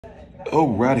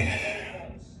Alrighty.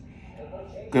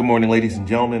 Good morning, ladies and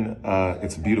gentlemen.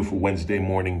 It's a beautiful Wednesday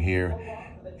morning here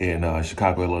in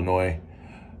Chicago, Illinois.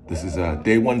 This is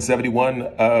day 171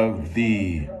 of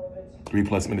the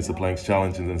 3+ Minutes of Planks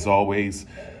Challenge. And as always,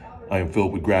 I am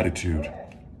filled with gratitude.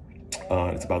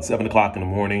 It's about 7 o'clock in the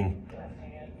morning,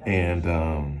 and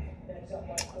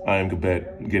I am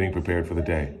getting prepared for the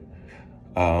day.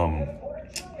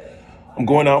 I'm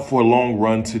going out for a long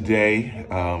run today.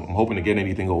 I'm hoping to get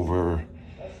anything over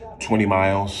 20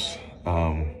 miles,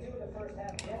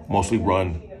 mostly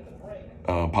run,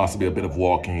 possibly a bit of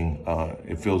walking.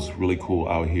 It feels really cool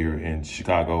out here in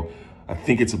Chicago. I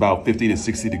think it's about 50 to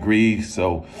 60 degrees,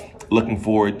 so looking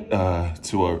forward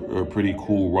to a pretty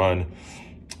cool run.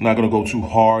 Not gonna go too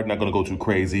hard, not gonna go too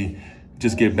crazy.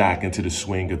 Just get back into the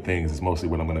swing of things is mostly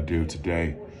what I'm gonna do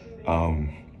today.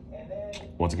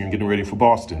 Once again, getting ready for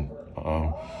Boston.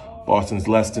 Boston's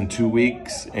less than 2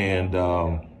 weeks, and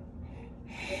I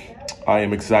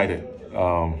am excited.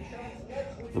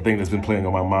 The thing that's been playing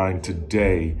on my mind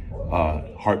today,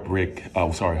 Heartbreak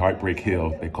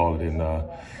Hill, they call it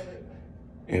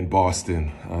in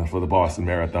Boston, for the Boston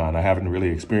Marathon. I haven't really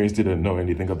experienced it or know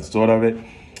anything of the sort of it,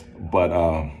 but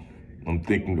I'm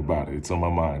thinking about it. It's on my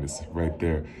mind. It's right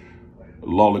there,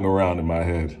 lolling around in my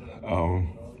head.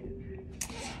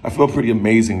 I feel pretty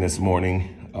amazing this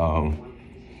morning.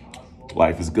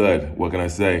 Life is good. What can I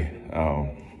say?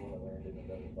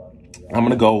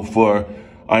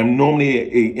 I'm normally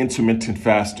an intermittent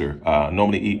faster.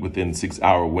 Normally eat within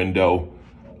 6-hour window.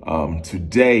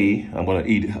 Today, I'm going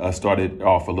to start it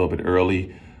off a little bit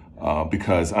early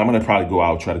because I'm going to probably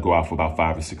try to go out for about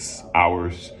 5 or 6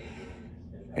 hours.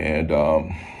 And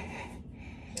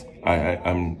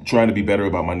I'm trying to be better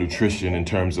about my nutrition in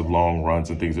terms of long runs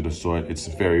and things of the sort. It's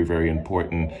very, very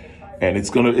important. And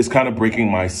it's kind of breaking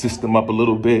my system up a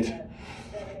little bit.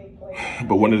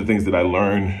 But one of the things that I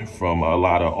learned from a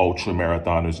lot of ultra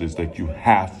marathoners is that you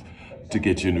have to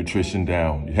get your nutrition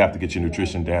down. You have to get your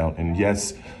nutrition down. And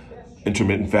yes,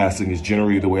 intermittent fasting is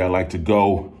generally the way I like to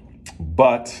go.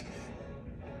 But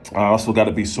I also got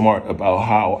to be smart about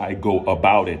how I go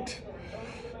about it.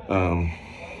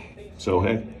 So,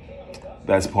 hey,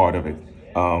 that's part of it.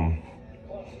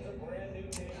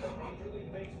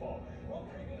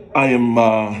 I am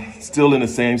still in the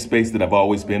same space that I've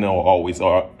always been or always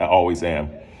am.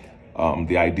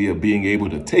 The idea of being able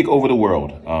to take over the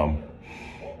world,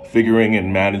 figuring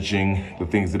and managing the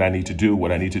things that I need to do,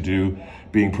 what I need to do,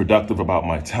 being productive about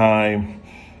my time,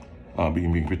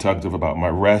 being productive about my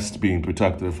rest, being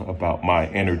productive about my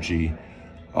energy.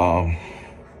 So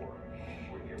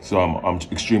I'm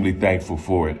extremely thankful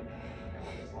for it.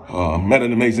 Met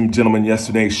an amazing gentleman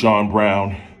yesterday, Sean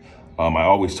Brown. I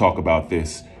always talk about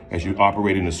this. As you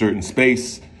operate in a certain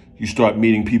space, you start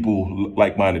meeting people,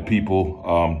 like-minded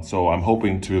people. So I'm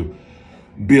hoping to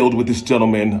build with this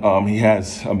gentleman. He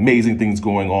has amazing things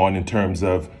going on in terms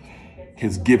of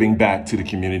his giving back to the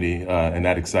community, and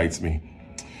that excites me.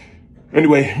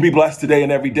 Anyway, be blessed today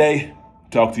and every day.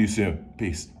 Talk to you soon.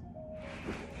 Peace.